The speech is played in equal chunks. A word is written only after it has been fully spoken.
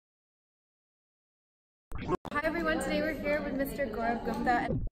everyone, today we're here with Mr. Gaurav Gupta,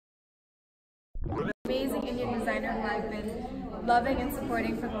 an amazing Indian designer who I've been loving and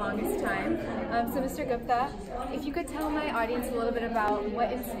supporting for the longest time. So Mr. Gupta, if you could tell my audience a little bit about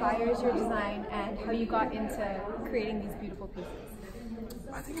what inspires your design and how you got into creating these beautiful pieces.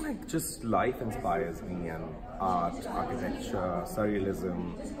 I think like just life inspires me, and art, architecture,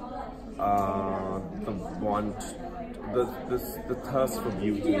 surrealism, the want, the thirst for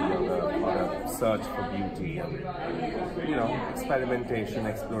beauty, or the search for beauty, and experimentation,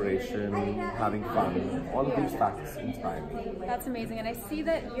 exploration, having fun. All of these factors inspire me. That's amazing, and I see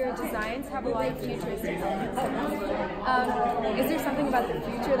that your designs have a lot of futuristic elements. Is there something about the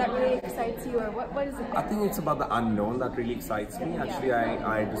future that really excites you, or what is it? I think it's about the unknown that really excites me. Actually,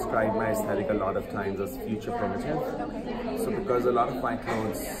 I describe my aesthetic a lot of times as future primitive. Okay. So because a lot of my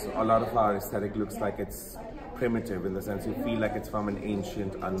clothes, a lot of our aesthetic looks like it's primitive in the sense you feel like it's from an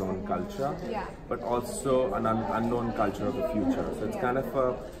ancient unknown culture, but also an unknown culture of the future. So it's kind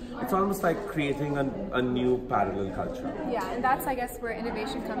of it's almost like creating a new parallel culture. Yeah, and that's, I guess, where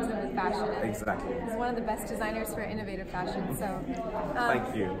innovation comes in with fashion. Exactly. He's one of the best designers for innovative fashion. So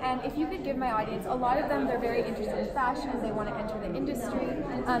thank you. And if you could give my audience, a lot of them, they're very interested in fashion, they want to enter the industry.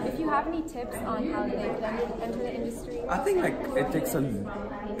 If you have any tips on how they can enter the industry? I think like it takes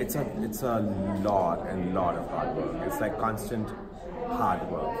it's a lot of hard work. It's like constant hard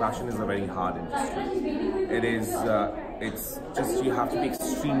work. Fashion is a very hard industry. It is, it's just, you have to be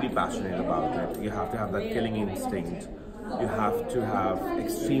extremely passionate about it. You have to have that killing instinct. You have to have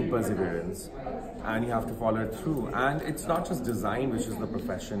extreme perseverance, and you have to follow it through. And it's not just design, which is the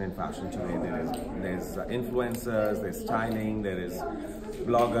profession in fashion today. There's influencers, there's styling, there is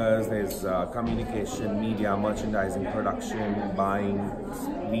bloggers, there's communication, media, merchandising, production, buying,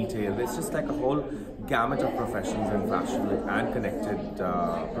 retail. There's just like a whole gamut of professions in fashion and connected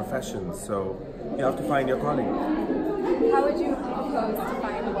professions. So you have to find your calling. How would you propose to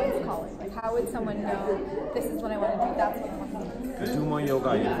find one's calling? Like, how would someone know this is what I want to do, that's what I want to do? Do more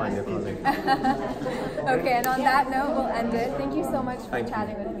yoga, you'll find your calling. Okay, and on that note, we'll end it. Thank you so much for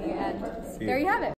chatting with me, and there you have it.